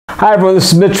Hi everyone,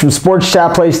 this is Mitch from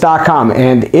SportsChatPlace.com,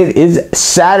 and it is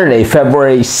Saturday,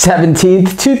 February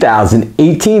 17th,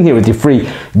 2018, here with your free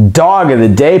Dog of the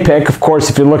Day pick. Of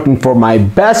course, if you're looking for my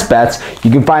best bets,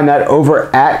 you can find that over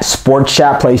at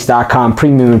SportsChatPlace.com,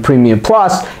 Premium and Premium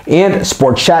Plus, and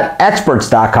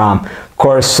SportsChatExperts.com. Of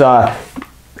course, at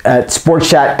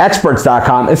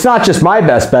SportsChatExperts.com, it's not just my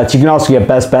best bets. You can also get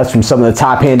best bets from some of the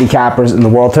top handicappers in the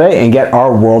world today and get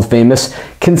our world-famous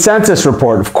consensus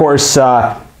report. Of course,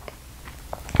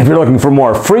 if you're looking for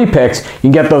more free picks, you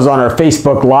can get those on our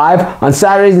Facebook Live. On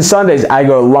Saturdays and Sundays, I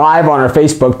go live on our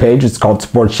Facebook page. It's called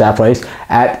Sports Chat Place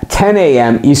at 10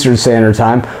 a.m. Eastern Standard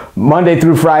Time. Monday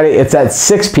through Friday, it's at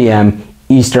 6 p.m.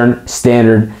 Eastern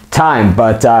Standard Time.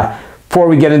 But before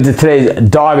we get into today's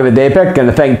Dog of the Day pick, I'm going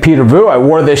to thank Peter Vu. I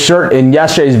wore this shirt in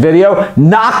yesterday's video,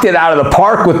 knocked it out of the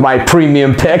park with my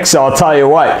premium picks. So I'll tell you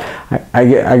what,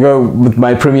 I go with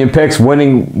my premium picks,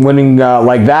 winning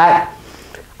like that.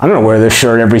 I'm going to wear this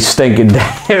shirt every stinking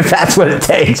day if that's what it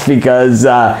takes, because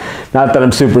not that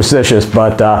I'm superstitious,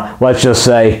 but let's just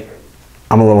say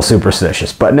I'm a little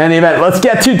superstitious. But in any event, let's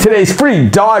get to today's free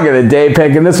Dog of the Day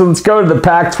pick. And this one, let's go to the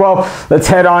Pac-12. Let's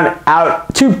head on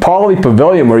out to Pauley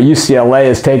Pavilion, where UCLA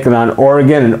is taking on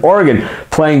Oregon, and Oregon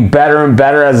playing better and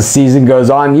better as the season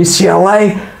goes on.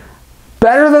 UCLA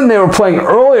better than they were playing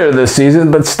earlier this season,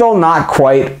 but still not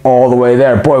quite all the way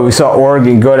there. Boy, we saw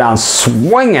Oregon go down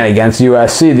swinging against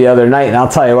USC the other night, and I'll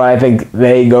tell you what, I think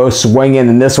they go swinging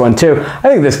in this one too. I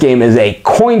think this game is a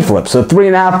coin flip, so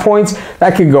 3.5 points,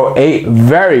 that could go a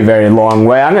very, very long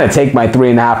way. I'm going to take my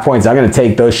 3.5 points. I'm going to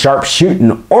take those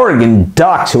sharp-shooting Oregon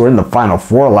Ducks, who were in the Final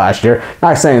Four last year.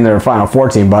 Not saying they're a Final Four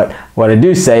team, but what I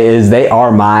do say is they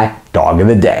are my Dog of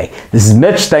the Day. This is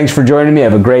Mitch. Thanks for joining me.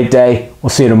 Have a great day.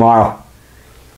 We'll see you tomorrow.